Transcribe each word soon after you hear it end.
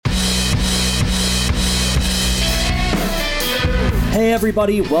Hey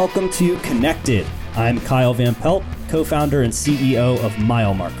everybody, welcome to Connected. I'm Kyle Van Pelt, co-founder and CEO of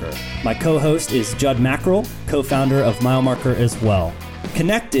MileMarker. My co-host is Judd Mackerel, co-founder of MileMarker as well.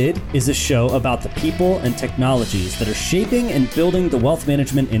 Connected is a show about the people and technologies that are shaping and building the wealth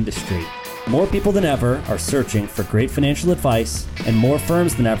management industry. More people than ever are searching for great financial advice, and more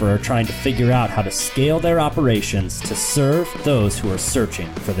firms than ever are trying to figure out how to scale their operations to serve those who are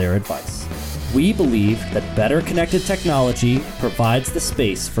searching for their advice. We believe that better connected technology provides the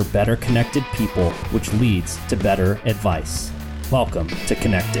space for better connected people, which leads to better advice. Welcome to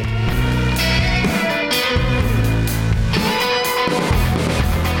Connected.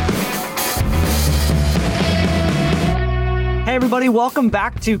 Hey everybody, welcome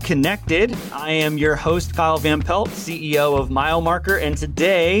back to Connected. I am your host, Kyle Van Pelt, CEO of MileMarker, and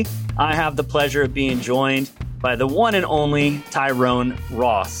today I have the pleasure of being joined by the one and only Tyrone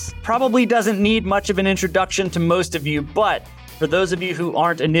Ross. Probably doesn't need much of an introduction to most of you, but for those of you who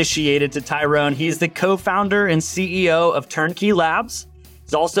aren't initiated to Tyrone, he's the co-founder and CEO of Turnkey Labs.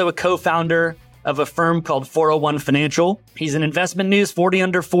 He's also a co-founder of a firm called 401 Financial. He's an investment news 40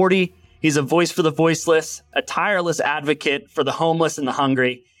 under 40. He's a voice for the voiceless, a tireless advocate for the homeless and the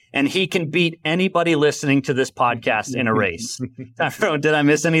hungry, and he can beat anybody listening to this podcast in a race. Tyrone, did I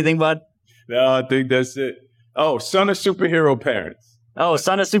miss anything, bud? No, I think that's it. Oh, son of superhero parents. Oh,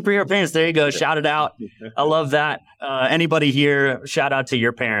 son of superhero parents. There you go. Shout it out. I love that. Anybody here, shout out to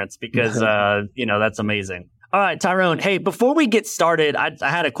your parents because, that's amazing. All right, Tyrone. Hey, before we get started, I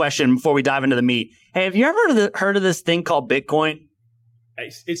had a question before we dive into the meat. Hey, have you ever heard of this thing called Bitcoin?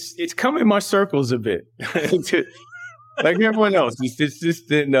 It's come in my circles a bit. Like everyone else, it's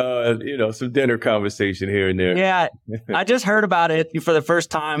just in, some dinner conversation here and there. Yeah, I just heard about it for the first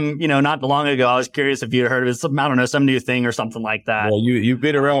time, not long ago. I was curious if you heard of it. I don't know, some new thing or something like that. Well, you've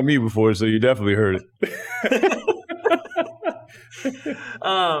been around me before, so you definitely heard it.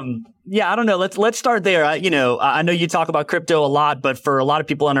 I don't know. Let's start there. I know you talk about crypto a lot, but for a lot of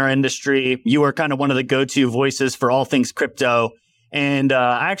people in our industry, you are kind of one of the go-to voices for all things crypto. And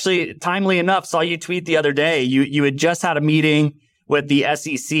I actually, timely enough, saw you tweet the other day. You had just had a meeting with the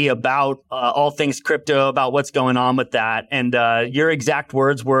SEC about all things crypto, about what's going on with that. And your exact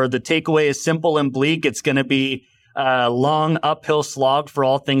words were, the takeaway is simple and bleak. It's going to be a long uphill slog for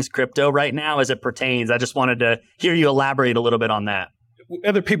all things crypto right now as it pertains. I just wanted to hear you elaborate a little bit on that.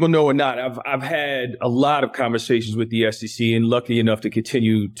 Whether people know or not, I've had a lot of conversations with the SEC and lucky enough to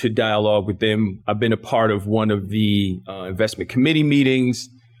continue to dialogue with them. I've been a part of one of the investment committee meetings,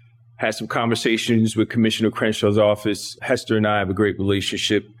 had some conversations with Commissioner Crenshaw's office. Hester and I have a great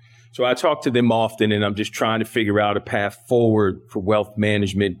relationship. So I talk to them often, and I'm just trying to figure out a path forward for wealth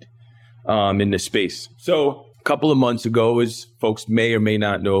management in this space. So a couple of months ago, as folks may or may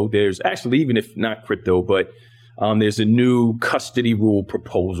not know, there's actually, even if not crypto, but there's a new custody rule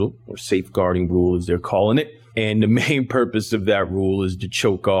proposal, or safeguarding rule as they're calling it. And the main purpose of that rule is to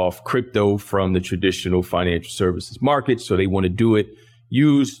choke off crypto from the traditional financial services market. So they want to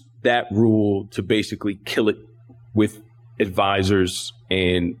use that rule to basically kill it with advisors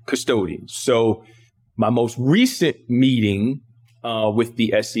and custodians. So my most recent meeting with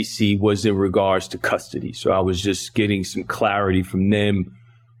the SEC was in regards to custody. So I was just getting some clarity from them,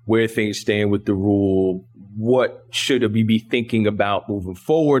 where things stand with the rule, what should we be thinking about moving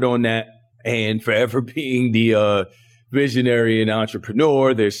forward on that? And forever being the visionary and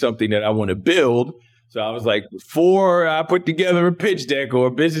entrepreneur, there's something that I want to build. So I was like, before I put together a pitch deck or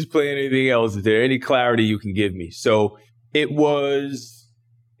a business plan or anything else, is there any clarity you can give me? So it was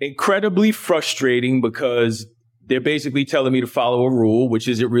incredibly frustrating because they're basically telling me to follow a rule, which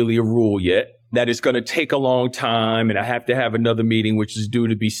isn't really a rule yet, that it's going to take a long time and I have to have another meeting, which is due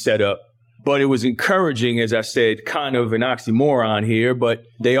to be set up. But it was encouraging, as I said, kind of an oxymoron here, but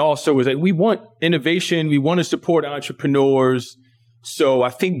they also was like, we want innovation. We want to support entrepreneurs. So I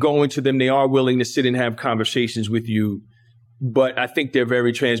think going to them, they are willing to sit and have conversations with you. But I think they're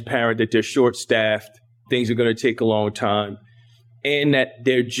very transparent that they're short-staffed. Things are going to take a long time. And that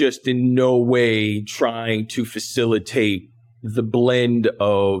they're just in no way trying to facilitate the blend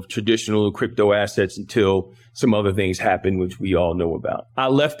of traditional and crypto assets until some other things happen, which we all know about. I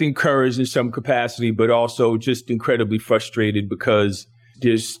left encouraged in some capacity, but also just incredibly frustrated because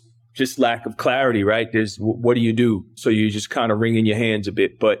there's just lack of clarity, right? What do you do? So you're just kind of wringing your hands a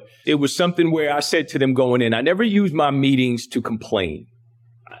bit. But it was something where I said to them going in, I never use my meetings to complain.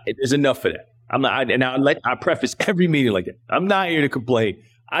 There's enough of that. I preface every meeting like that. I'm not here to complain.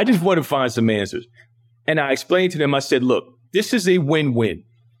 I just want to find some answers. And I explained to them, I said, look, this is a win-win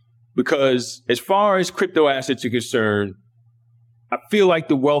because as far as crypto assets are concerned, I feel like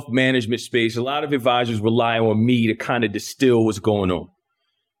the wealth management space, a lot of advisors rely on me to kind of distill what's going on.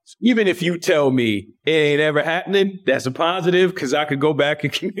 So even if you tell me it ain't ever happening, that's a positive because I could go back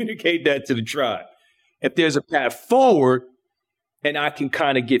and communicate that to the tribe. If there's a path forward and I can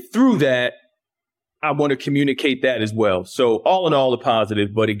kind of get through that, I want to communicate that as well. So all in all, a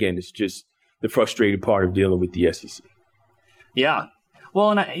positive. But again, it's just the frustrating part of dealing with the SEC. Yeah.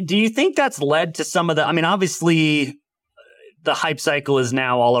 Well, and do you think that's led to some of the, I mean, obviously the hype cycle is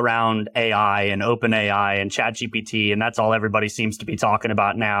now all around AI and open AI and ChatGPT, and that's all everybody seems to be talking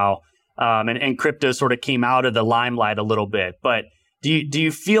about now. And crypto sort of came out of the limelight a little bit. But do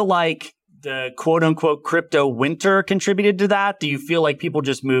you feel like the quote unquote crypto winter contributed to that? Do you feel like people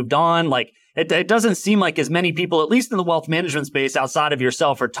just moved on? Like it doesn't seem like as many people, at least in the wealth management space outside of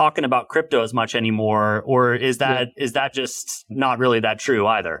yourself, are talking about crypto as much anymore. Or is that just not really that true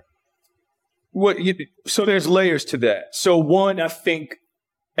either? So there's layers to that. So one, I think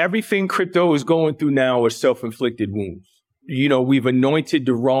everything crypto is going through now are self-inflicted wounds. You know, we've anointed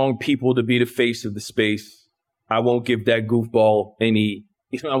the wrong people to be the face of the space. I won't give that goofball any,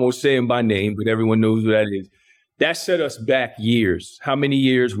 I won't say him by name, but everyone knows who that is. That set us back years. How many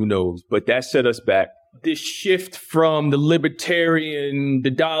years? Who knows? But that set us back. This shift from the libertarian,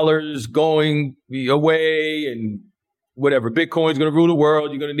 the dollars going away and whatever, Bitcoin's going to rule the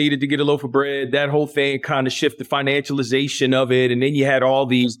world. You're going to need it to get a loaf of bread. That whole thing kind of shifted the financialization of it. And then you had all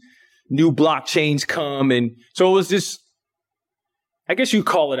these new blockchains come. And so it was this, I guess you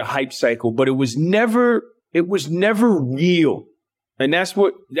call it a hype cycle, but it was never real. And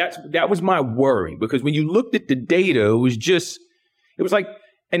that was my worry, because when you looked at the data, it was like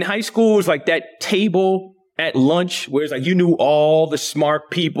in high school, it was like that table at lunch where it's like you knew all the smart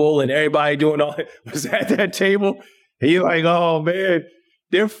people and everybody doing all was at that table. And you're like, oh man,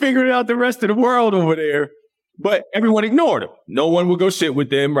 they're figuring out the rest of the world over there. But everyone ignored them. No one would go sit with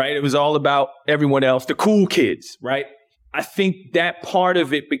them, right? It was all about everyone else, the cool kids, right? I think that part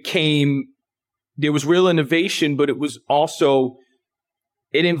of it there was real innovation, but it was also,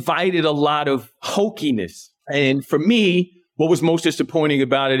 it invited a lot of hokiness. And for me, what was most disappointing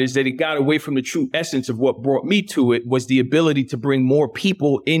about it is that it got away from the true essence of what brought me to it, was the ability to bring more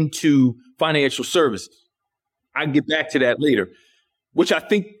people into financial services. I can get back to that later, which I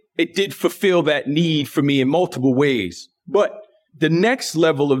think it did fulfill that need for me in multiple ways. But the next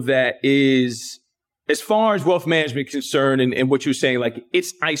level of that is, as far as wealth management is concerned and what you're saying, like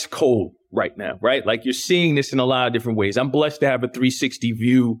it's ice cold right now, right? Like you're seeing this in a lot of different ways. I'm blessed to have a 360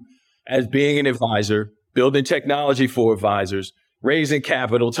 view as being an advisor, building technology for advisors, raising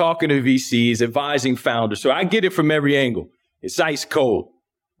capital, talking to VCs, advising founders. So I get it from every angle. It's ice cold.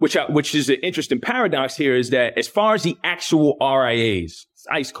 Which is an interesting paradox here, is that as far as the actual RIAs, it's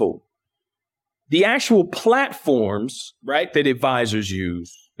ice cold. The actual platforms, right, that advisors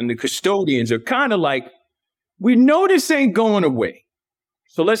use and the custodians are kind of like, we know this ain't going away.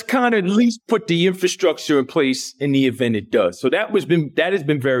 So let's kind of at least put the infrastructure in place in the event it does. So that has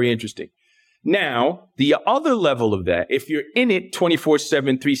been very interesting. Now, the other level of that, if you're in it 24/7,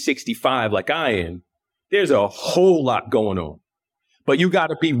 365 like I am, there's a whole lot going on. But you got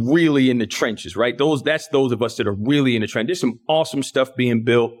to be really in the trenches, right? That's those of us that are really in the trenches. There's some awesome stuff being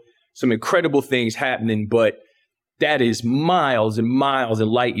built, some incredible things happening, but that is miles and miles and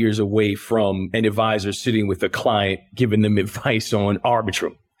light years away from an advisor sitting with a client, giving them advice on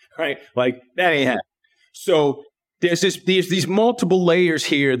Arbitrum, right? Like that ain't happening. So there's these multiple layers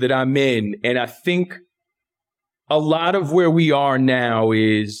here that I'm in. And I think a lot of where we are now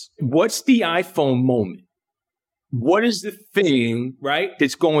is, what's the iPhone moment? What is the thing, right,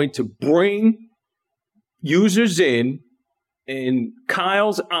 that's going to bring users in? And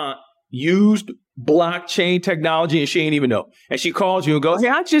Kyle's aunt used blockchain technology and she ain't even know. And she calls you and goes, hey,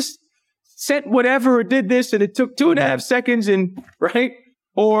 I just sent whatever or did this and it took 2.5 seconds and, right?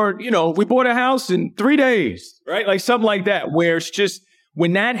 Or, we bought a house in 3 days, right? Like something like that, where it's just,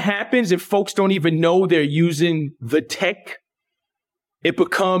 when that happens, if folks don't even know they're using the tech, it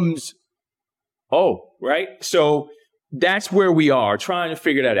becomes, right? So that's where we are, trying to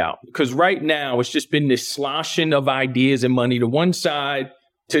figure that out. Because right now, it's just been this sloshing of ideas and money to one side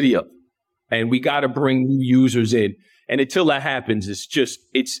to the other. And we got to bring new users in. And until that happens, it's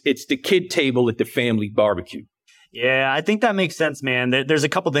the kid table at the family barbecue. Yeah, I think that makes sense, man. There's a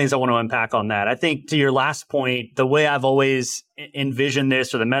couple things I want to unpack on that. I think to your last point, the way I've always envisioned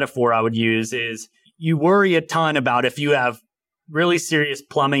this, or the metaphor I would use, is you worry a ton about if you have really serious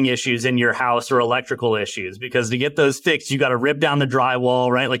plumbing issues in your house or electrical issues, because to get those fixed, you got to rip down the drywall,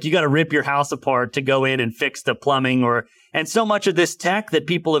 right? Like you got to rip your house apart to go in and fix the plumbing, or And so much of this tech that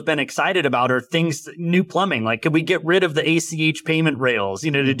people have been excited about are things, new plumbing. Like, could we get rid of the ACH payment rails,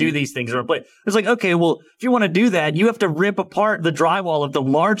 to do these things? It's like, okay, well, if you want to do that, you have to rip apart the drywall of the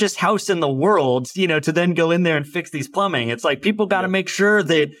largest house in the world, to then go in there and fix these plumbing. It's like, people got to make sure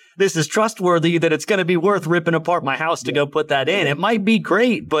that this is trustworthy, that it's going to be worth ripping apart my house to go put that in. It might be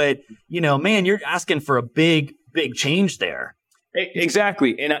great, but, man, you're asking for a big change there.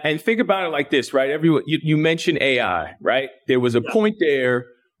 Exactly. And think about it like this, right? Everyone, you mentioned AI, right? There was a point there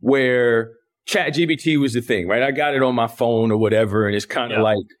where ChatGPT was the thing, right? I got it on my phone or whatever, and it's kind of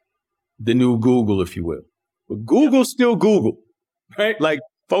like the new Google, if you will. But Google's still Google, right? Like,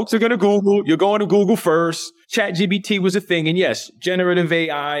 folks are going to Google. You're going to Google first. ChatGPT was a thing. And yes, generative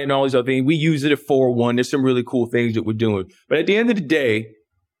AI and all these other things, we use it at 4.1. There's some really cool things that we're doing. But at the end of the day,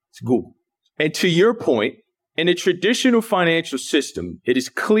 it's Google. And to your point, in a traditional financial system, it is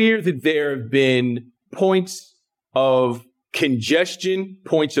clear that there have been points of congestion,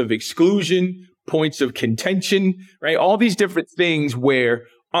 points of exclusion, points of contention, right? All these different things where,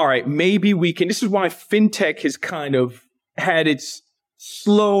 all right, maybe we can. This is why fintech has kind of had its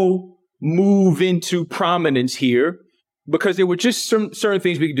slow move into prominence here, because there were just some certain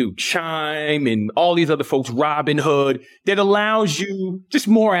things we could do. Chime and all these other folks, Robinhood, that allows you just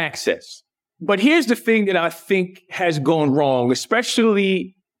more access. But here's the thing that I think has gone wrong,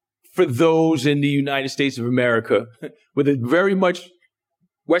 especially for those in the United States of America with a very much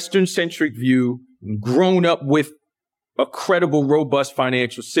Western-centric view, grown up with a credible, robust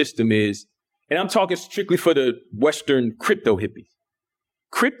financial system is, and I'm talking strictly for the Western crypto hippies.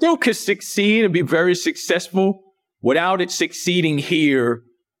 Crypto can succeed and be very successful without it succeeding here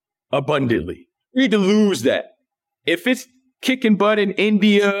abundantly. You need to lose that. If it's kicking butt in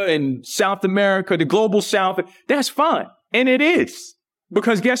India and South America, the global South, that's fine. And it is.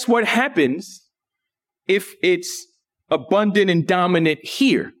 Because guess what happens if it's abundant and dominant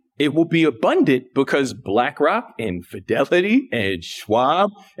here? It will be abundant because BlackRock and Fidelity and Schwab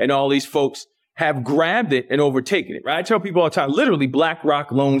and all these folks have grabbed it and overtaken it, right? I tell people all the time, literally,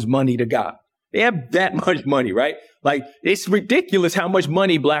 BlackRock loans money to God. They have that much money, right? Like, it's ridiculous how much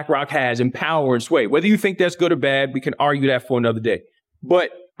money BlackRock has in power and sway. Whether you think that's good or bad, we can argue that for another day.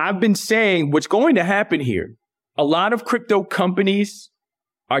 But I've been saying what's going to happen here. A lot of crypto companies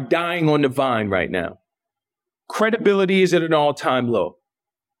are dying on the vine right now. Credibility is at an all-time low.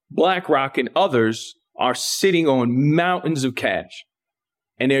 BlackRock and others are sitting on mountains of cash,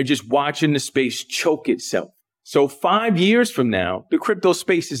 and they're just watching the space choke itself. So 5 years from now, the crypto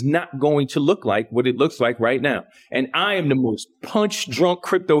space is not going to look like what it looks like right now. And I am the most punch-drunk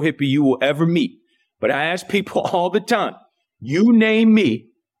crypto hippie you will ever meet. But I ask people all the time, you name me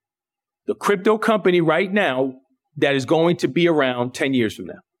the crypto company right now that is going to be around 10 years from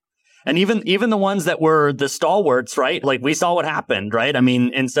now. And even the ones that were the stalwarts, right? Like, we saw what happened, right? I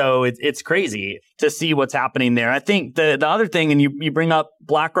mean, and so it's crazy to see what's happening there. I think the other thing, and you bring up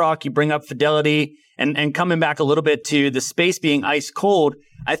BlackRock, you bring up Fidelity, and coming back a little bit to the space being ice cold,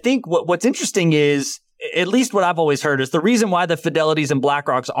 I think what's interesting is, at least what I've always heard, is the reason why the Fidelities and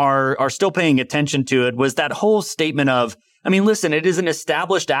BlackRocks are still paying attention to it was that whole statement of, I mean, listen, it is an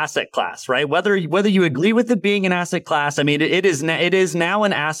established asset class, right? Whether you agree with it being an asset class, I mean, it is now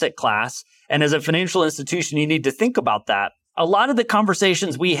an asset class. And as a financial institution, you need to think about that. A lot of the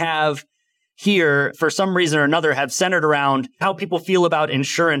conversations we have here, for some reason or another, have centered around how people feel about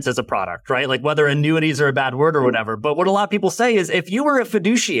insurance as a product, right? Like, whether annuities are a bad word or whatever. But what a lot of people say is, if you were a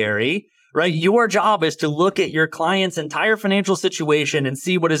fiduciary, right, your job is to look at your client's entire financial situation and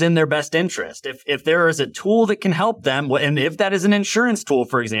see what is in their best interest. If there is a tool that can help them, and if that is an insurance tool,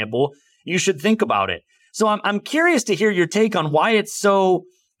 for example, you should think about it. So I'm curious to hear your take on why it's so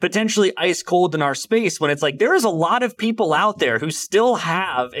potentially ice cold in our space, when it's like, there is a lot of people out there who still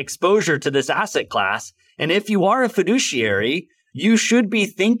have exposure to this asset class. And if you are a fiduciary, you should be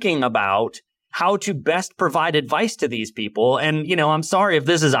thinking about how to best provide advice to these people. And, I'm sorry if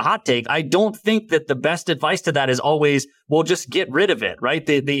this is a hot take. I don't think that the best advice to that is always, well, just get rid of it, right?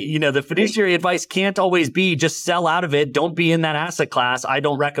 The fiduciary advice can't always be just sell out of it. Don't be in that asset class. I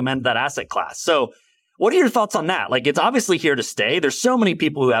don't recommend that asset class. So what are your thoughts on that? Like, it's obviously here to stay. There's so many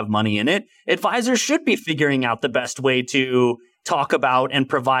people who have money in it. Advisors should be figuring out the best way to talk about and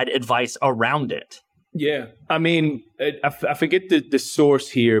provide advice around it. Yeah. I mean, I forget the source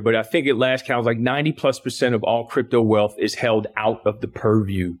here, but I think at last count, like 90+% of all crypto wealth is held out of the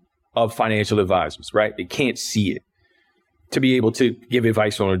purview of financial advisors, right? They can't see it to be able to give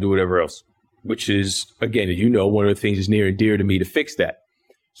advice on or do whatever else, which is, again, as you know, one of the things that's near and dear to me to fix that.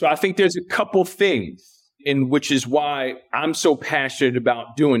 So I think there's a couple things And which is why I'm so passionate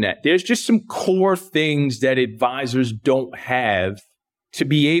about doing that. There's just some core things that advisors don't have to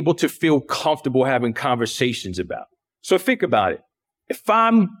be able to feel comfortable having conversations about. So think about it. If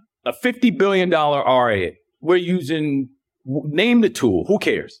I'm a $50 billion RIA, we're using, name the tool. Who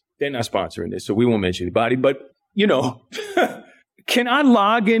cares? They're not sponsoring this, so we won't mention anybody. But, can I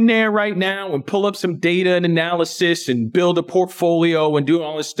log in there right now and pull up some data and analysis and build a portfolio and do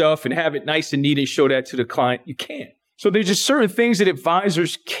all this stuff and have it nice and neat and show that to the client? You can't. So there's just certain things that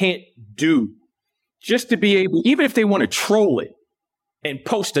advisors can't do just to be able, even if they want to troll it and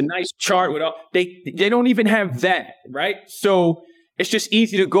post a nice chart with all, they don't even have that, right? So it's just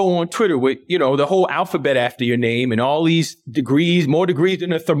easy to go on Twitter with, the whole alphabet after your name and all these degrees, more degrees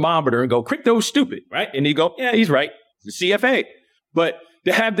than a thermometer, and go, crypto's stupid, right? And you go, yeah, he's right. It's the CFA. But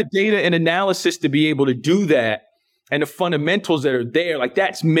to have the data and analysis to be able to do that and the fundamentals that are there, like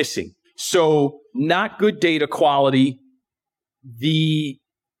that's missing. So not good data quality, the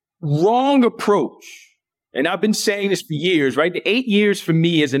wrong approach. And I've been saying this for years, right? The 8 years for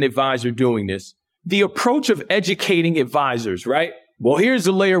me as an advisor doing this, the approach of educating advisors, right? Well, here's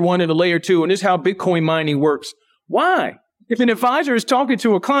the layer 1 and the layer 2, and this is how Bitcoin mining works. Why? If an advisor is talking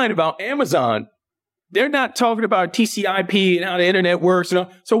to a client about Amazon, they're not talking about TCP and how the internet works.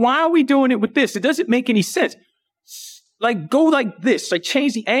 So why are we doing it with this? It doesn't make any sense. Like, go like this, like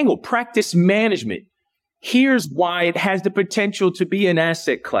change the angle, practice management. Here's why it has the potential to be an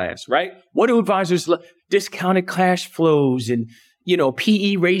asset class, right? What do advisors love? Discounted cash flows and,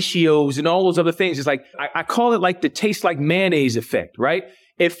 PE ratios and all those other things. It's like, I call it like the taste like mayonnaise effect, right?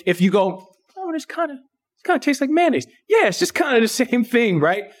 If you go, oh, it's kind of tastes like mayonnaise. Yeah, it's just kind of the same thing,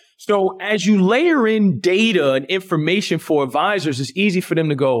 right? So as you layer in data and information for advisors, it's easy for them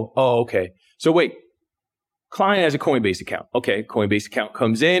to go, oh, okay. So wait, client has a Coinbase account. Okay, Coinbase account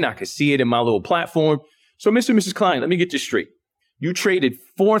comes in. I can see it in my little platform. So Mr. and Mrs. Client, let me get this straight. You traded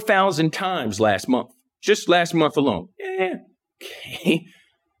 4,000 times last month, just last month alone. Yeah, okay.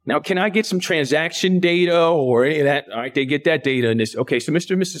 Now, can I get some transaction data or any of that? All right, they get that data in this. Okay, so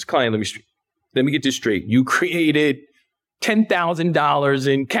Mr. and Mrs. Client, let me get this straight. You created $10,000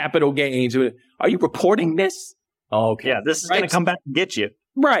 in capital gains. Are you reporting this? Okay. Yeah, this is going to come back and get you.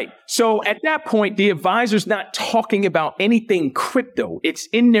 Right. So at that point, the advisor's not talking about anything crypto. It's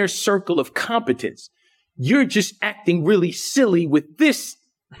in their circle of competence. You're just acting really silly with this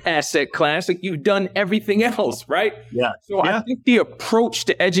asset class like you've done everything else, right? Yeah. So I think the approach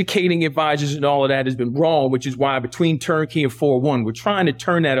to educating advisors and all of that has been wrong, which is why between Turnkey and 401, we're trying to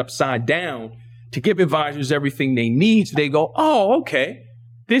turn that upside down to give advisors everything they need. So they go, oh, okay,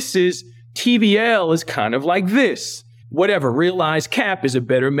 this is TVL is kind of like this. Whatever, realized cap is a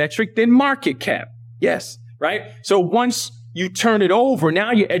better metric than market cap. Yes, right? So once you turn it over,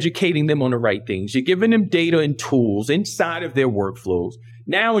 now you're educating them on the right things. You're giving them data and tools inside of their workflows.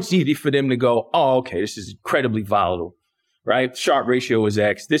 Now it's easy for them to go, oh, okay, this is incredibly volatile, right? Sharp ratio is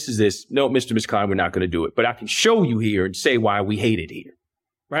X. This is this. No, Mr. Ms. Klein, we're not going to do it. But I can show you here and say why we hate it here,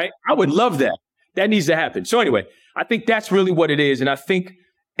 right? I would love that. That needs to happen. So anyway, I think that's really what it is. And I think,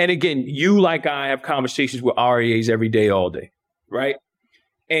 and again, you like I have conversations with REAs every day, all day, right?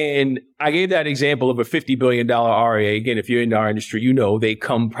 And I gave that example of a $50 billion REA. Again, if you're in our industry, they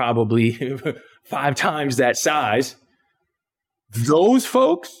come probably 5 times that size. Those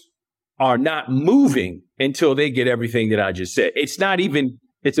folks are not moving until they get everything that I just said. It's not even,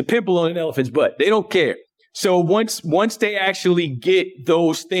 it's a pimple on an elephant's butt. They don't care. So once they actually get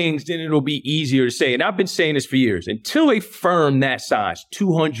those things, then it'll be easier to say. And I've been saying this for years. Until a firm that size,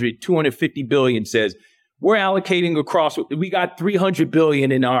 250 billion says, we're allocating across, we got 300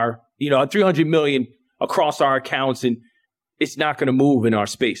 billion in our, 300 million across our accounts, and it's not going to move in our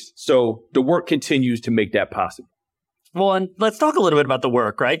space. So the work continues to make that possible. Well, and let's talk a little bit about the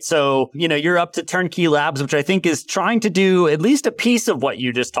work, right? So, you're up to Turnkey Labs, which I think is trying to do at least a piece of what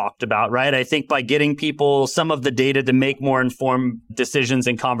you just talked about, right? I think by getting people some of the data to make more informed decisions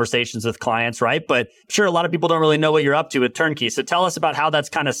and conversations with clients, right? But I'm sure a lot of people don't really know what you're up to with Turnkey. So tell us about how that's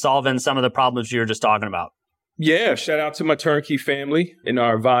kind of solving some of the problems you were just talking about. Yeah, shout out to my Turnkey family and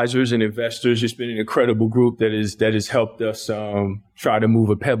our advisors and investors. It's been an incredible group that has helped us try to move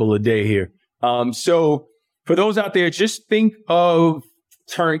a pebble a day here. So for those out there, just think of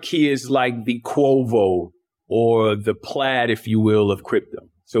Turnkey as like the Quovo or the Plaid, if you will, of crypto.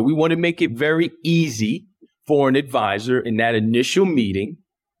 So we want to make it very easy for an advisor in that initial meeting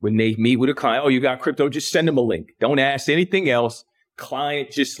when they meet with a client. Oh, you got crypto? Just send them a link. Don't ask anything else.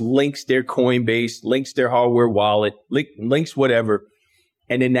 Client just links their Coinbase, links their hardware wallet, links whatever.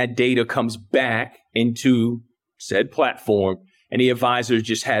 And then that data comes back into said platform and the advisor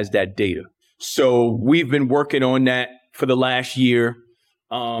just has that data. So we've been working on that for the last year.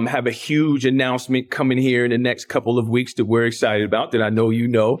 Have a huge announcement coming here in the next couple of weeks that we're excited about, that I know you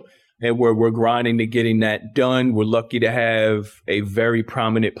know, and we're grinding to getting that done. We're lucky to have a very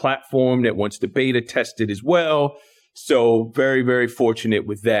prominent platform that wants to beta test it as well. So very, very fortunate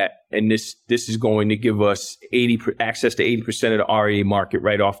with that. And this is going to give us access to 80% of the RIA market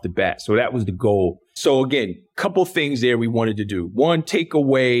right off the bat. So that was the goal. So again, couple things there we wanted to do. One, take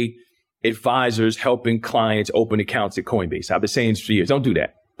away advisors helping clients open accounts at Coinbase. I've been saying this for years. Don't do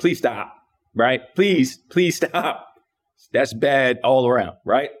that. Please stop, right? Please stop. That's bad all around,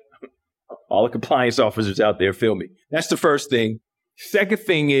 right? All the compliance officers out there, feel me. That's the first thing. Second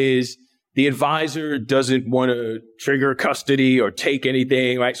thing is the advisor doesn't want to trigger custody or take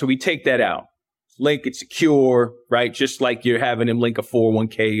anything, right? So we take that out. Link it secure, right? Just like you're having them link a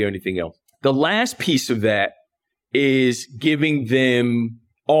 401k or anything else. The last piece of that is giving them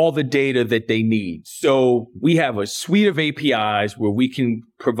all the data that they need. So we have a suite of APIs where we can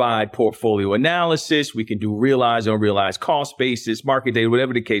provide portfolio analysis. We can do realized, unrealized cost basis, market data,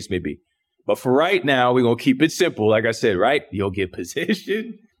 whatever the case may be. But for right now, we're going to keep it simple. Like I said, right? You'll get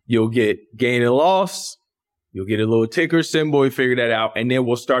position, you'll get gain and loss, you'll get a little ticker symbol, we figure that out. And then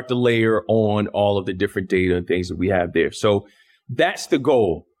we'll start to layer on all of the different data and things that we have there. So that's the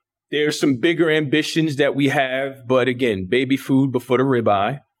goal. There's some bigger ambitions that we have, but again, baby food before the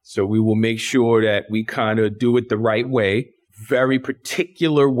ribeye. So we will make sure that we kind of do it the right way, very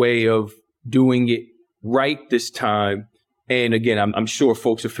particular way of doing it right this time. And again, I'm sure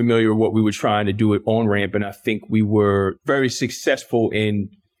folks are familiar with what we were trying to do at OnRamp. And I think we were very successful in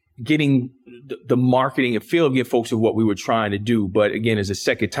getting the marketing and feel of folks of what we were trying to do. But again, as a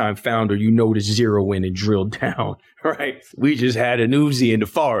second time founder, you know, to zero in and drill down, right? We just had an Uzi in the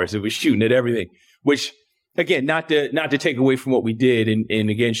forest. It was shooting at everything, which again, not to take away from what we did. And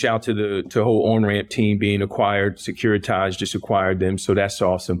again, shout out to the whole OnRamp team being acquired. Securitize just acquired them. So that's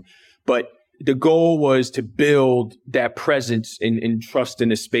awesome. But the goal was to build that presence and trust in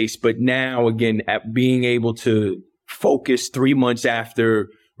the space. But now, again, at being able to focus 3 months after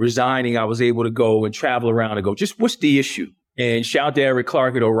resigning, I was able to go and travel around and go, just what's the issue? And shout out to Eric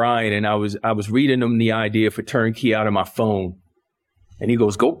Clark at Orion. And I was reading him the idea for Turnkey out of my phone. And he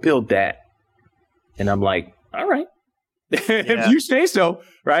goes, go build that. And I'm like, all right, if you say so,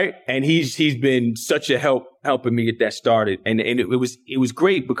 right? And he's been such a helping me get that started. And it was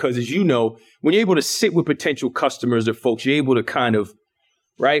great because, as you know, when you're able to sit with potential customers or folks, you're able to kind of,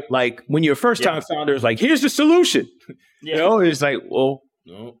 right? Like when you're a first time founder, it's like, here's the solution. You know, it's like, well,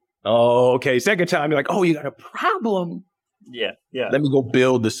 no. Oh, okay. Second time, you're like, oh, you got a problem. Yeah. Let me go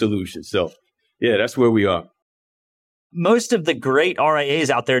build the solution. So yeah, that's where we are. Most of the great RIAs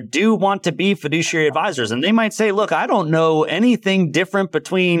out there do want to be fiduciary advisors. And they might say, look, I don't know anything different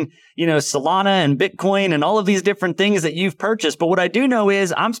between, Solana and Bitcoin and all of these different things that you've purchased. But what I do know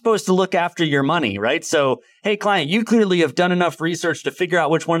is I'm supposed to look after your money, right? So, hey, client, you clearly have done enough research to figure out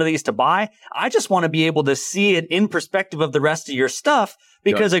which one of these to buy. I just want to be able to see it in perspective of the rest of your stuff.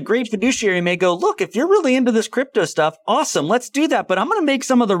 Because a great fiduciary may go, look, if you're really into this crypto stuff, awesome, let's do that. But I'm going to make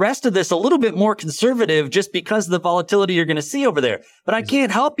some of the rest of this a little bit more conservative just because of the volatility you're going to see over there. But I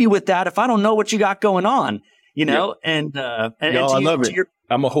can't help you with that if I don't know what you got going on, I love it.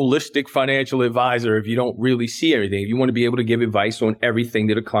 I'm a holistic financial advisor if you don't really see everything. If you want to be able to give advice on everything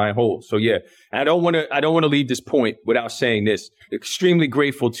that a client holds. So yeah, I don't want to leave this point without saying this. Extremely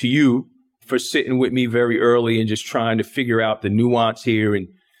grateful to you for sitting with me very early and just trying to figure out the nuance here and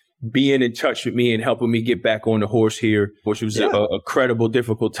being in touch with me and helping me get back on the horse here, which was a credible,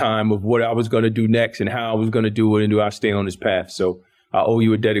 difficult time of what I was going to do next and how I was going to do it and do I stay on this path. So I owe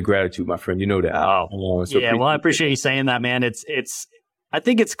you a debt of gratitude, my friend. You know that. I appreciate you saying that, man. I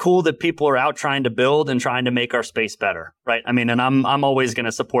think it's cool that people are out trying to build and trying to make our space better, right? I mean, and I'm always going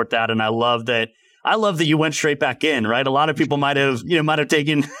to support that. And I love that you went straight back in, right? A lot of people might have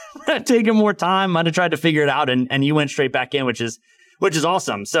taken more time, might have tried to figure it out, and you went straight back in, which is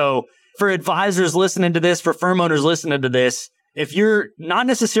awesome. So for advisors listening to this, for firm owners listening to this, if you're not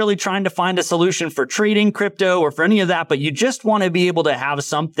necessarily trying to find a solution for trading crypto or for any of that, but you just want to be able to have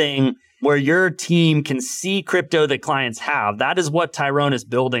something where your team can see crypto that clients have, that is what Tyrone is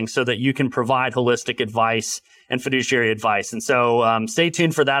building so that you can provide holistic advice and fiduciary advice. And so stay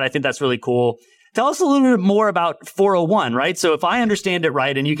tuned for that. I think that's really cool. Tell us a little bit more about 401, right? So if I understand it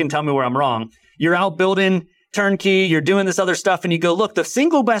right, and you can tell me where I'm wrong, you're out building turnkey, you're doing this other stuff, and you go, look, the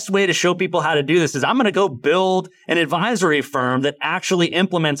single best way to show people how to do this is I'm going to go build an advisory firm that actually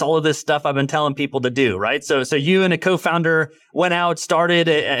implements all of this stuff I've been telling people to do, right? So you and a co-founder went out, started,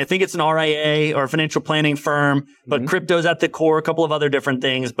 I think it's an RIA or a financial planning firm, but crypto's at the core, a couple of other different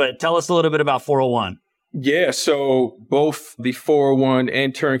things. But tell us a little bit about 401. Yeah, so both the 401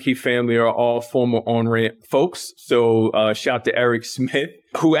 and Turnkey family are all former on-ramp folks. So shout out to Eric Smith,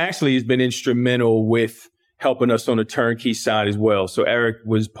 who actually has been instrumental with helping us on the turnkey side as well. So Eric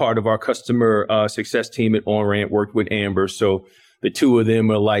was part of our customer success team at OnRamp, worked with Amber. So the two of them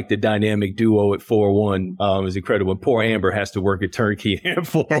are like the dynamic duo at 401. Is incredible. And poor Amber has to work at turnkey and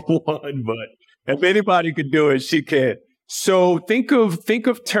 401, but if anybody could do it, she can. So think of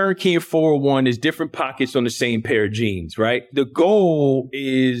turnkey and 401 as different pockets on the same pair of jeans, right? The goal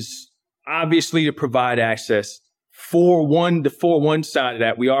is obviously to provide access. The 401 side of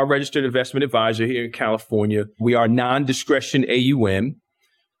that, we are a registered investment advisor here in California. We are non-discretion AUM.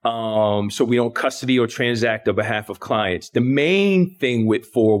 So we don't custody or transact on behalf of clients. The main thing with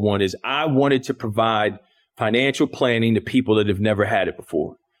 401 is I wanted to provide financial planning to people that have never had it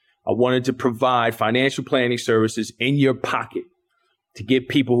before. I wanted to provide financial planning services in your pocket to get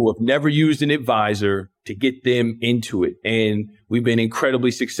people who have never used an advisor to get them into it. And we've been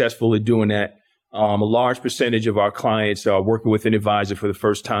incredibly successful at doing that. A large percentage of our clients are working with an advisor for the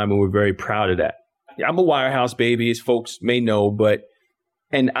first time, and we're very proud of that. I'm a wirehouse baby, as folks may know,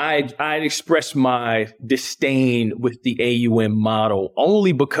 and I expressed my disdain with the AUM model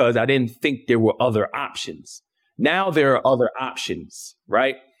only because I didn't think there were other options. Now there are other options,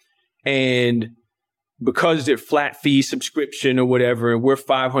 right? And because they're flat fee subscription or whatever, and we're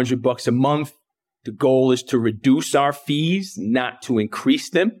 $500 a month, the goal is to reduce our fees, not to increase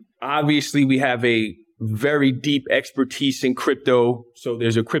them. Obviously, we have a very deep expertise in crypto. So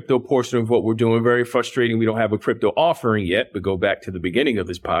there's a crypto portion of what we're doing. Very frustrating. We don't have a crypto offering yet, but go back to the beginning of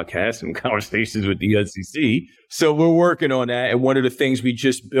this podcast and conversations with the SEC. So we're working on that. And one of the things we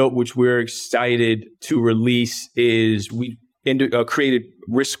just built, which we're excited to release, is we created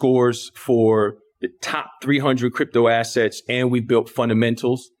risk scores for the top 300 crypto assets, and we built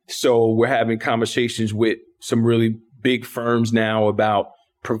fundamentals. So we're having conversations with some really big firms now about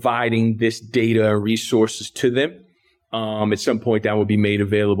providing this data and resources to them. At some point, that will be made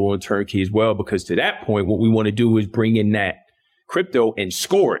available in turnkey as well, because to that point, what we want to do is bring in that crypto and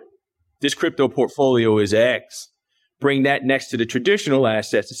score it. This crypto portfolio is X. Bring that next to the traditional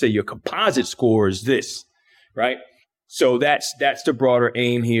assets and say your composite score is this, right? So that's the broader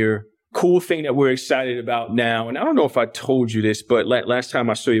aim here. Cool thing that we're excited about now, and I don't know if I told you this, but last time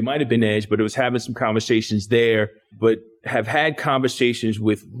I saw you, it might have been Edge, but it was having some conversations there, but have had conversations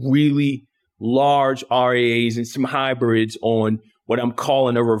with really large RIAs and some hybrids on what I'm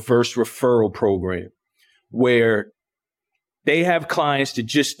calling a reverse referral program, where they have clients that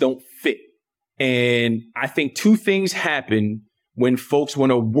just don't fit. And I think two things happen when folks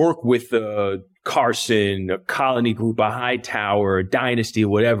want to work with a Carson, a Colony Group, a Hightower, a Dynasty,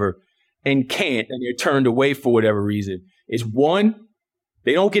 or whatever, and can't, and they're turned away for whatever reason, is one,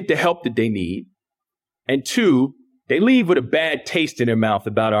 they don't get the help that they need. And two, they leave with a bad taste in their mouth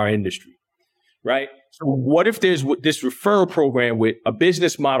about our industry, right? So what if there's this referral program with a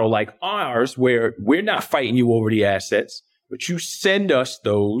business model like ours, where we're not fighting you over the assets, but you send us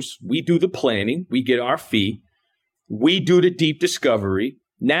those, we do the planning, we get our fee, we do the deep discovery.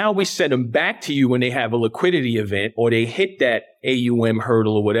 Now we send them back to you when they have a liquidity event or they hit that AUM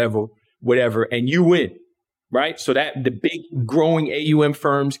hurdle or whatever, and you win, right? So that the big growing AUM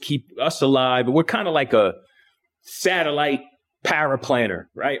firms keep us alive, but we're kind of like a satellite paraplanner,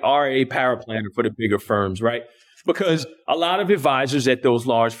 right? RA paraplanner for the bigger firms, right? Because a lot of advisors at those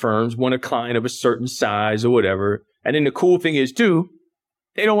large firms want a client of a certain size or whatever. And then the cool thing is too,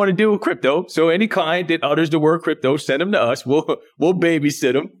 they don't want to deal with crypto. So any client that utters the word crypto, send them to us. We'll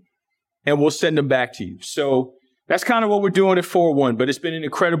babysit them and we'll send them back to you. So that's kind of what we're doing at 401, but it's been an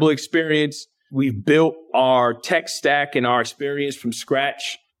incredible experience. We've built our tech stack and our experience from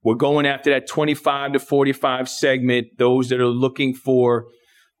scratch. We're going after that 25 to 45 segment, those that are looking for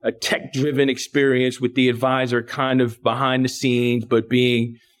a tech-driven experience with the advisor kind of behind the scenes, but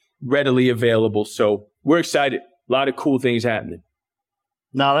being readily available. So we're excited. A lot of cool things happening.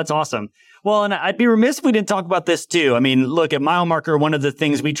 No, that's awesome. Well, and I'd be remiss if we didn't talk about this too. I mean, look, at MileMarker, one of the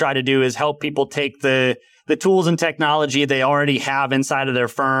things we try to do is help people take the tools and technology they already have inside of their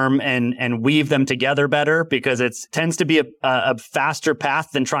firm and weave them together better, because it tends to be a faster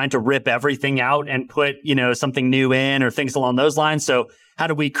path than trying to rip everything out and put, something new in or things along those lines. So how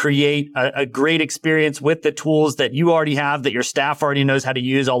do we create a great experience with the tools that you already have, that your staff already knows how to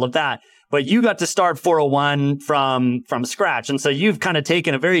use, all of that? but you got to start 401 from scratch. And so you've kind of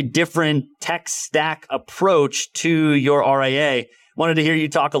taken a very different tech stack approach to your RIA. Wanted to hear you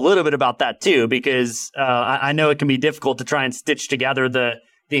talk a little bit about that too, because I know it can be difficult to try and stitch together the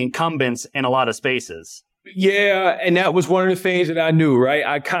incumbents in a lot of spaces. Yeah, and that was one of the things that I knew, right?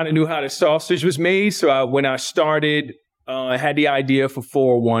 I kind of knew how the sausage was made. So when I started, I had the idea for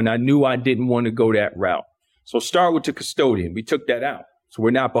 401. I knew I didn't want to go that route. So start with the custodian. We took that out. So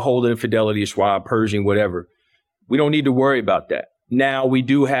we're not beholden to Fidelity, Schwab, Pershing, whatever. We don't need to worry about that. Now we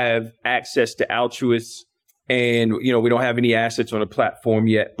do have access to altruists. And, we don't have any assets on the platform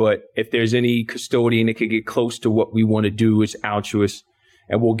yet, but if there's any custodian that could get close to what we want to do, it's altruist,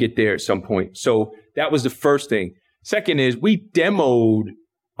 and we'll get there at some point. So that was the first thing. Second is we demoed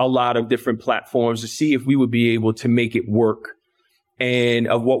a lot of different platforms to see if we would be able to make it work and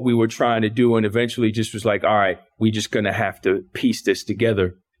of what we were trying to do. And eventually just was like, all right, we're just going to have to piece this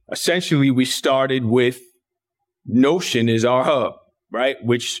together. Essentially, we started with Notion as our hub. Right?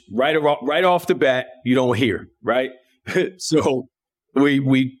 Which right off the bat, you don't hear, right? So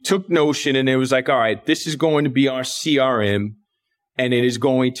we took Notion and it was like, all right, this is going to be our CRM and it is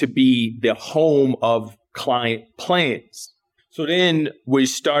going to be the home of client plans. So then we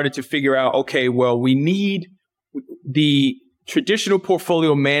started to figure out, okay, well, we need the traditional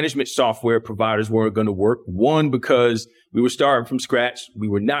portfolio management software providers weren't going to work. One, because we were starting from scratch. We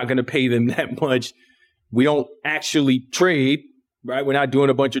were not going to pay them that much. We don't actually trade. Right? We're not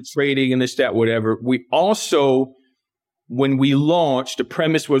doing a bunch of trading and this, that, whatever. We also, when we launched, the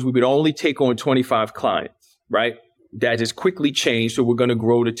premise was we would only take on 25 clients, right? That has quickly changed. So we're going to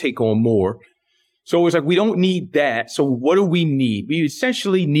grow to take on more. So it was like, we don't need that. So what do we need? We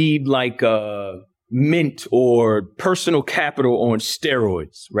essentially need like a Mint or Personal Capital on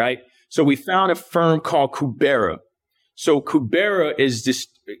steroids, right? So we found a firm called Kubera. So Kubera is this,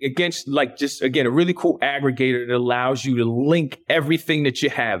 a really cool aggregator that allows you to link everything that you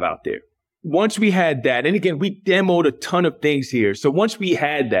have out there. Once we had that, and again, we demoed a ton of things here. So once we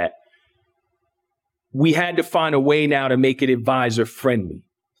had that, we had to find a way now to make it advisor friendly.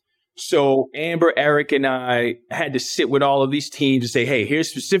 So Amber, Eric, and I had to sit with all of these teams and say, hey, here's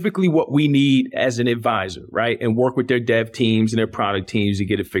specifically what we need as an advisor, right? And work with their dev teams and their product teams to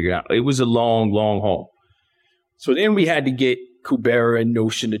get it figured out. It was a long, long haul. So then we had to get Kubera and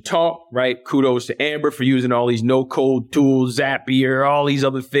Notion to talk, right? Kudos to Amber for using all these no-code tools, Zapier, all these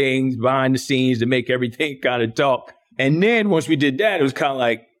other things behind the scenes to make everything kind of talk. And then once we did that, it was kind of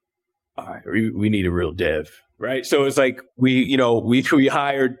like, all right, we need a real dev, right? So it's like we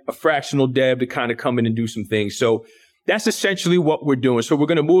hired a fractional dev to kind of come in and do some things. So that's essentially what we're doing. So we're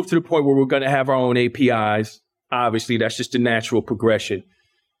going to move to the point where we're going to have our own APIs. Obviously, that's just a natural progression.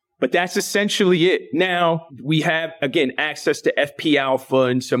 But that's essentially it. Now we have, again, access to FP Alpha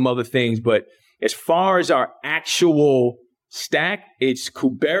and some other things. But as far as our actual stack, it's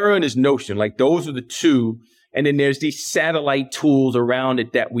Kubera and it's Notion. Like those are the two. And then there's these satellite tools around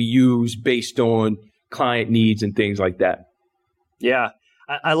it that we use based on client needs and things like that. Yeah,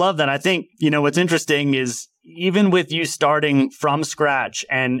 I love that. I think, what's interesting is even with you starting from scratch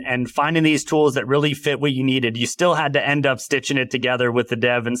and finding these tools that really fit what you needed, you still had to end up stitching it together with the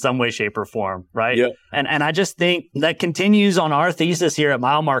dev in some way, shape, or form, right? Yeah. And I just think that continues on our thesis here at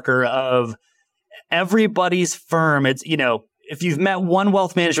MileMarker of everybody's firm. It's, if you've met one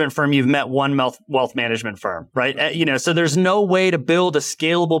wealth management firm, you've met one wealth management firm, right? So there's no way to build a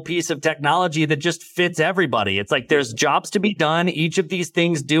scalable piece of technology that just fits everybody. It's like there's jobs to be done. Each of these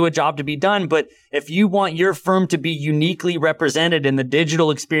things do a job to be done. But if you want your firm to be uniquely represented in the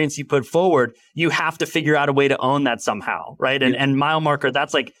digital experience you put forward, you have to figure out a way to own that somehow, right? And MileMarker,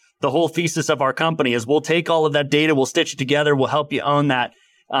 that's like the whole thesis of our company is we'll take all of that data, we'll stitch it together, we'll help you own that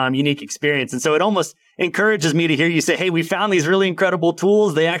unique experience. And so it almost encourages me to hear you say, hey, we found these really incredible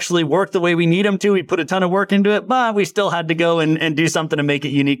tools. They actually work the way we need them to. We put a ton of work into it, but we still had to go and do something to make it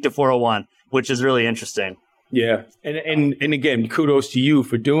unique to 401, which is really interesting. Yeah. And again, kudos to you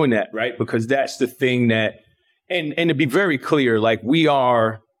for doing that, right? Because that's the thing that, and to be very clear, like we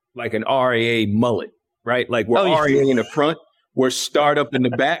are like an RIA mullet, right? Like we're RIA in the front, we're startup in the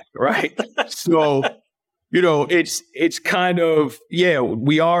back, right? So, it's kind of,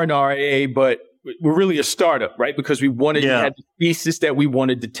 we are an RIA, but we're really a startup, right? Because we wanted to have the thesis that we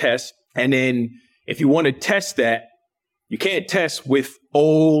wanted to test. And then if you want to test that, you can't test with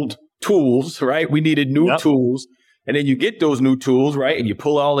old tools, right? We needed new tools. And then you get those new tools, right? And you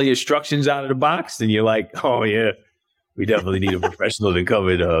pull all the instructions out of the box and you're like, oh yeah, we definitely need a professional to come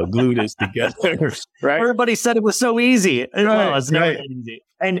and glue this together, right? Everybody said it was so easy. Well, it's never that easy.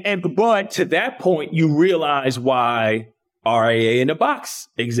 But to that point, you realize why RIA in a box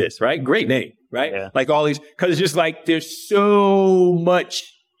exists, right? Great name, right? Yeah. Like all these, because it's just like there's so much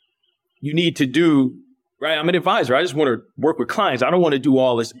you need to do, right? I'm an advisor. I just want to work with clients. I don't want to do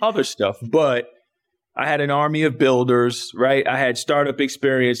all this other stuff, but I had an army of builders, right? I had startup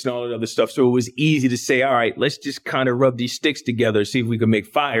experience and all that other stuff. So it was easy to say, all right, let's just kind of rub these sticks together, see if we can make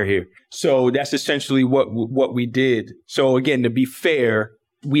fire here. So that's essentially what we did. So again, to be fair,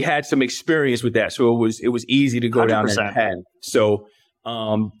 we had some experience with that. So it was easy to go 100%. Down that path. So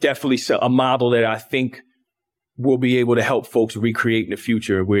definitely a model that I think will be able to help folks recreate in the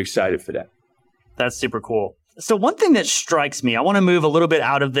future. We're excited for that. That's super cool. So one thing that strikes me, I want to move a little bit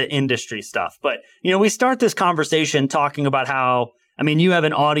out of the industry stuff, but we start this conversation talking about how, you have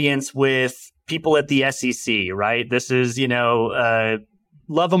an audience with people at the SEC, right? This is,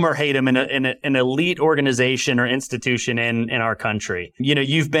 love them or hate them in an elite organization or institution in our country.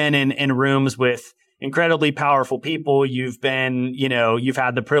 You've been in rooms with incredibly powerful people. You've been, you've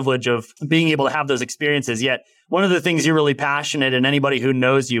had the privilege of being able to have those experiences. Yet one of the things you're really passionate, and anybody who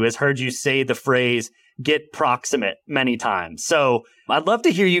knows you has heard you say the phrase, get proximate many times. So I'd love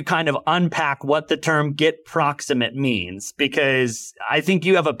to hear you kind of unpack what the term get proximate means, because I think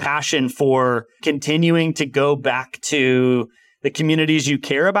you have a passion for continuing to go back to the communities you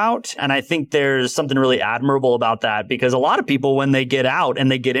care about. And I think there's something really admirable about that, because a lot of people, when they get out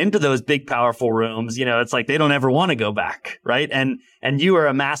and they get into those big, powerful rooms, it's like they don't ever want to go back, right? And you are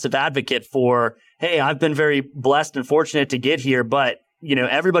a massive advocate for, hey, I've been very blessed and fortunate to get here, but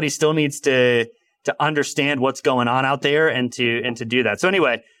everybody still needs to understand what's going on out there and to do that. So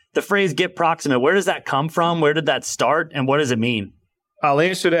anyway, the phrase get proximate, where does that come from? Where did that start? And what does it mean? I'll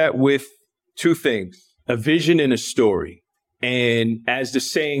answer that with two things, a vision and a story. And as the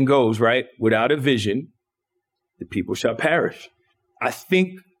saying goes, right, without a vision, the people shall perish. I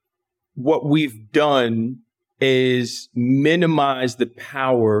think what we've done is minimize the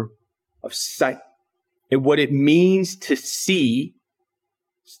power of sight and what it means to see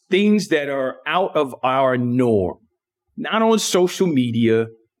things that are out of our norm, not on social media,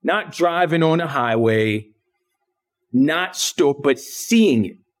 not driving on the highway, but seeing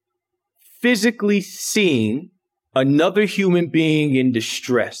it, physically seeing another human being in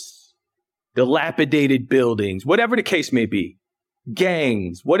distress, dilapidated buildings, whatever the case may be,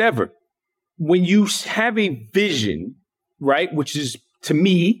 gangs, whatever. When you have a vision, right, which is, to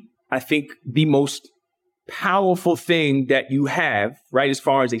me, I think the most powerful thing that you have, right, as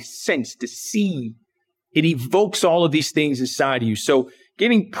far as a sense to see, it evokes all of these things inside of you. So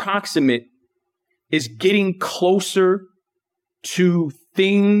getting proximate is getting closer to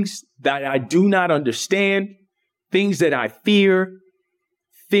things that I do not understand, things that I fear,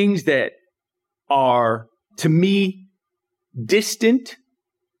 things that are, to me, distant,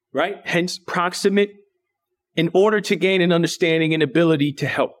 right? Hence proximate, in order to gain an understanding and ability to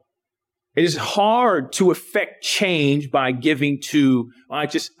help. It is hard to affect change by giving to, I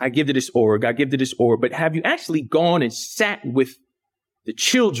give to this org, I give to this org. But have you actually gone and sat with the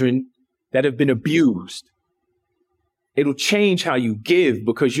children that have been abused? It'll change how you give,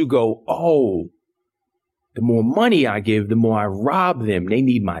 because you go, oh, the more money I give, the more I rob them. They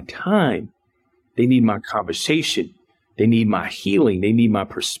need my time. They need my conversation. They need my healing. They need my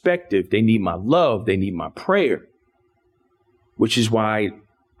perspective. They need my love. They need my prayer, which is why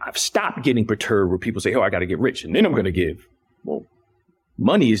I've stopped getting perturbed where people say, oh, I got to get rich and then I'm going to give. Well,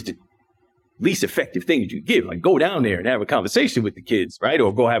 money is the least effective thing that you give. Like, go down there and have a conversation with the kids, right?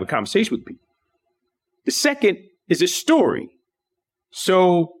 Or go have a conversation with people. The second is a story.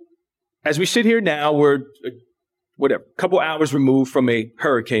 So as we sit here now, we're a couple hours removed from a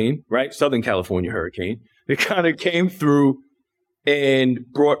hurricane, right? Southern California hurricane. It kind of came through and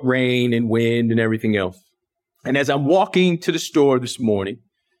brought rain and wind and everything else. And as I'm walking to the store this morning,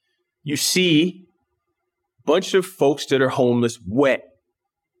 you see a bunch of folks that are homeless, wet.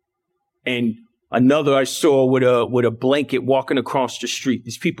 And another I saw with a blanket walking across the street.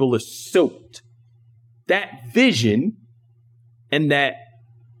 These people are soaked. That vision and that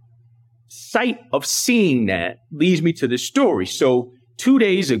sight of seeing that leads me to this story. So 2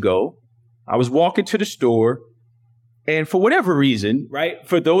 days ago, I was walking to the store, and for whatever reason, right,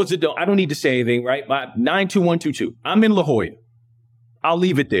 for those that I don't need to say anything, right, my 92122, I'm in La Jolla. I'll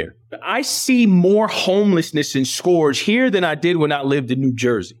leave it there. I see more homelessness in Scourge here than I did when I lived in New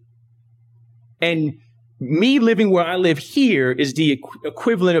Jersey. And me living where I live here is the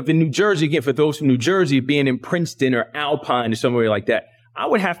equivalent of in New Jersey, again, for those from New Jersey, being in Princeton or Alpine or somewhere like that. I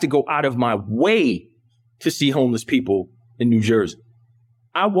would have to go out of my way to see homeless people in New Jersey.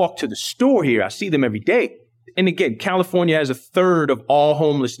 I walk to the store here. I see them every day. And again, California has 1/3 of all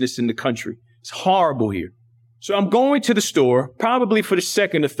homelessness in the country. It's horrible here. So I'm going to the store, probably for the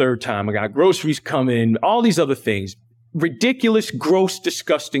second or third time. I got groceries coming, all these other things. Ridiculous, gross,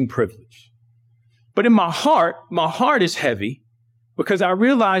 disgusting privilege. But in my heart is heavy because I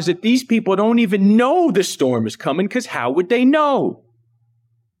realize that these people don't even know the storm is coming because how would they know?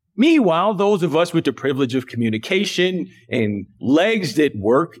 Meanwhile, those of us with the privilege of communication and legs that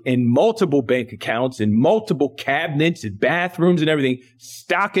work and multiple bank accounts and multiple cabinets and bathrooms and everything,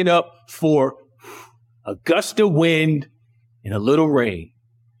 stocking up for a gust of wind and a little rain.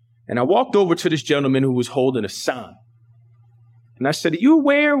 And I walked over to this gentleman who was holding a sign. And I said, "Are you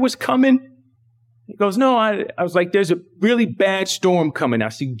aware what's coming?" He goes, "No." I was like, "There's a really bad storm coming. I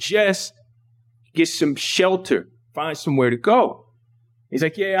suggest get some shelter, find somewhere to go." He's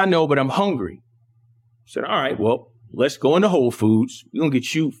like, "Yeah, I know, but I'm hungry." I said, "All right, well, let's go into Whole Foods. We're going to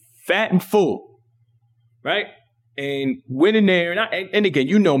get you fat and full." Right? And went in there. And again,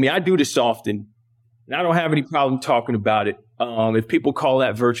 you know me, I do this often. And I don't have any problem talking about it. If people call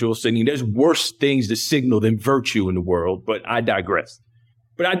that virtual signaling, there's worse things to signal than virtue in the world, but I digress.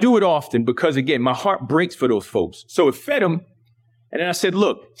 But I do it often because, again, my heart breaks for those folks. So it fed them. And then I said,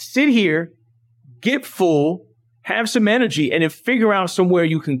 "Look, sit here, get full, have some energy, and then figure out somewhere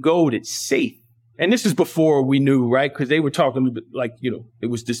you can go that's safe." And this is before we knew, right? Because they were talking like, it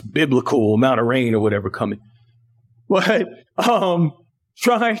was this biblical amount of rain or whatever coming. But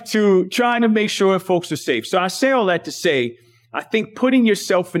trying to make sure folks are safe. So I say all that to say, I think putting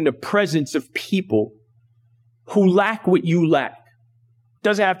yourself in the presence of people who lack what you lack,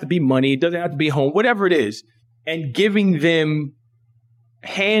 doesn't have to be money, it doesn't have to be home, whatever it is, and giving them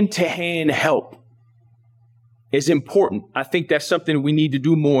hand-to-hand help is important. I think that's something we need to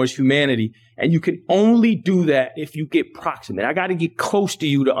do more as humanity. And you can only do that if you get proximate. I got to get close to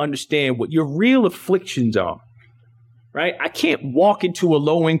you to understand what your real afflictions are. Right? I can't walk into a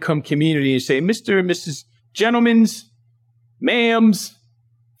low-income community and say, "Mr. and Mrs. Gentlemen's, ma'ams,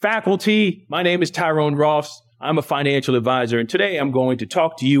 faculty, my name is Tyrone Ross. I'm a financial advisor, and today I'm going to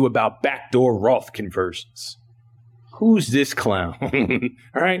talk to you about backdoor Roth conversions." Who's this clown?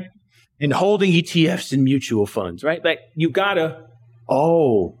 All right? And holding ETFs and mutual funds, right? Like you gotta,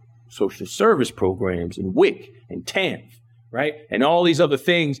 social service programs and WIC and TANF, right? And all these other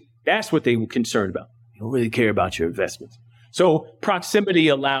things, that's what they were concerned about. They don't really care about your investments. So proximity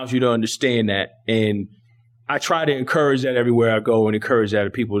allows you to understand that. And I try to encourage that everywhere I go and encourage that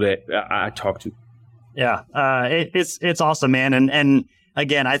to people that I talk to. Yeah, it's awesome, man. And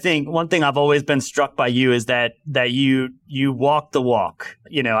again, I think one thing I've always been struck by you is that you walk the walk.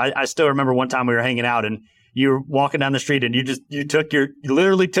 I still remember one time we were hanging out and you were walking down the street and you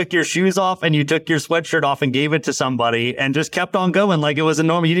literally took your shoes off and you took your sweatshirt off and gave it to somebody and just kept on going like it was a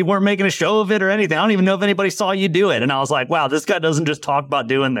normal. You weren't making a show of it or anything. I don't even know if anybody saw you do it. And I was like, wow, this guy doesn't just talk about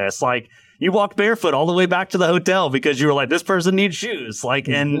doing this. Like you walked barefoot all the way back to the hotel because you were like, this person needs shoes. Like,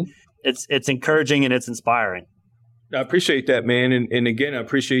 and it's encouraging and it's inspiring. I appreciate that, man. And again, I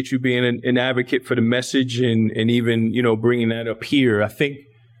appreciate you being an advocate for the message and even, bringing that up here. I think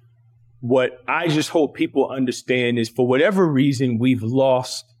what I just hope people understand is for whatever reason, we've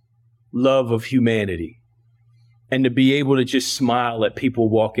lost love of humanity and to be able to just smile at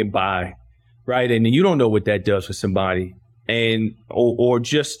people walking by, right? And you don't know what that does for somebody and, or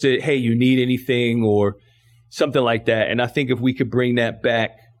just to, hey, you need anything or something like that. And I think if we could bring that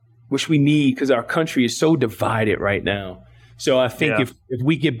back, which we need because our country is so divided right now. So I think if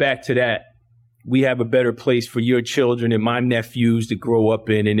we get back to that, we have a better place for your children and my nephews to grow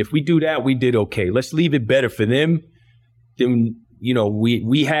up in. And if we do that, we did okay. Let's leave it better for them. Then,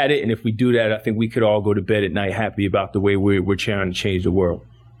 we had it. And if we do that, I think we could all go to bed at night happy about the way we're trying to change the world.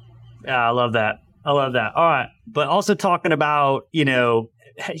 Yeah, I love that. All right. But also talking about,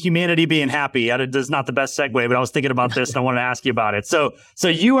 humanity being happy. That's not the best segue, but I was thinking about this and I wanted to ask you about it. So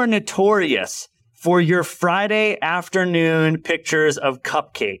you are notorious for your Friday afternoon pictures of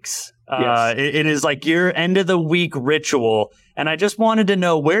cupcakes. Yes. It is like your end of the week ritual. And I just wanted to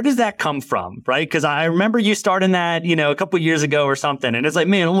know, where does that come from? Right? Because I remember you starting that, a couple of years ago or something. And it's like,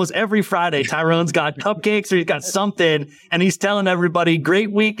 man, almost every Friday, Tyrone's got cupcakes or he's got something. And he's telling everybody,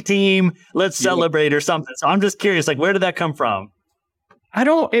 great week, team. Let's celebrate or something. So I'm just curious, like, where did that come from?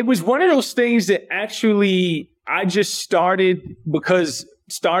 It was one of those things that actually I just started because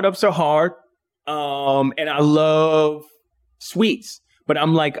startups are hard. And I love sweets, but I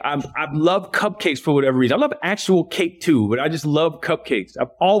love cupcakes for whatever reason. I love actual cake too, but I just love cupcakes. I've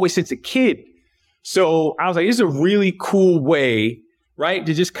always since a kid. So I was like, this is a really cool way, right?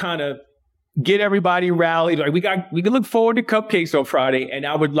 To just kind of get everybody rallied. Like we can look forward to cupcakes on Friday. And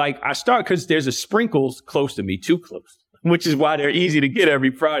I start because there's a Sprinkles close to me, too close, which is why they're easy to get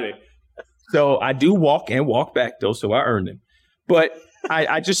every Friday. So I do walk and walk back though, so I earned them. But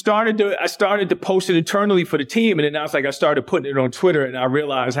I started to post it internally for the team, and then I was like, I started putting it on Twitter, and I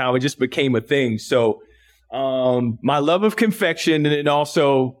realized how it just became a thing. So my love of confection, and then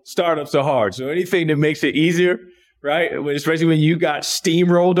also startups are hard. So anything that makes it easier, right? Especially when you got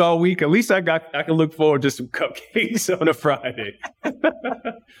steamrolled all week, at least I can look forward to some cupcakes on a Friday.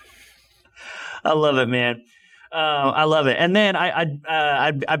 I love it, man. I love it. And then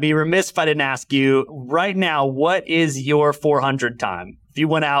I'd be remiss if I didn't ask you right now, what is your 400 time? If you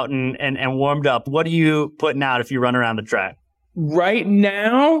went out and warmed up, what are you putting out if you run around the track? Right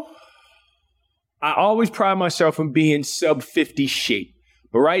now, I always pride myself on being sub 50 shape.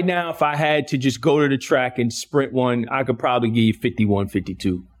 But right now, if I had to just go to the track and sprint one, I could probably give you 51,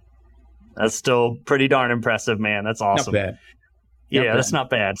 52. That's still pretty darn impressive, man. That's awesome. Not bad. Yeah, that's not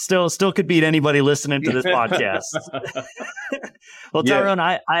bad. Still could beat anybody listening to this podcast. Well, Tyrone,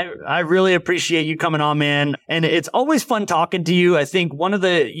 I really appreciate you coming on, man. And it's always fun talking to you. I think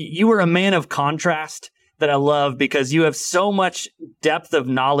you were a man of contrast that I love because you have so much depth of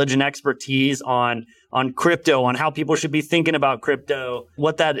knowledge and expertise on crypto, on how people should be thinking about crypto,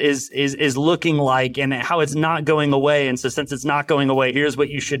 what that is looking like, and how it's not going away. And so since it's not going away, here's what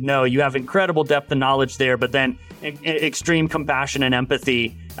you should know. You have incredible depth of knowledge there, but then extreme compassion and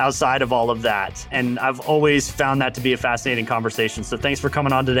empathy outside of all of that. And I've always found that to be a fascinating conversation. So thanks for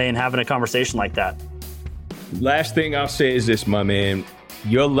coming on today and having a conversation like that. Last thing I'll say is this, my man.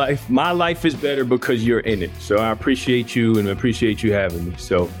 My life is better because you're in it. So I appreciate you and appreciate you having me.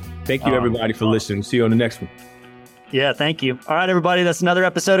 So thank you, everybody, for listening. See you on the next one. Yeah, thank you. All right, everybody, that's another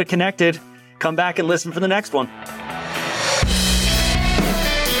episode of Connected. Come back and listen for the next one.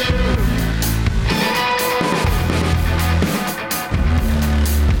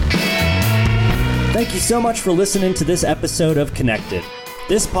 Thank you so much for listening to this episode of Connected.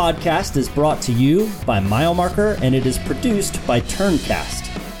 This podcast is brought to you by MileMarker, and it is produced by Turncast.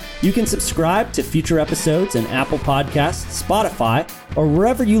 You can subscribe to future episodes in Apple Podcasts, Spotify, or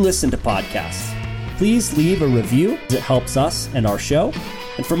wherever you listen to podcasts. Please leave a review. It helps us and our show.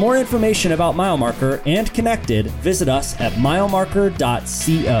 And for more information about MileMarker and Connected, visit us at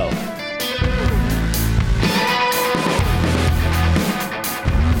milemarker.co.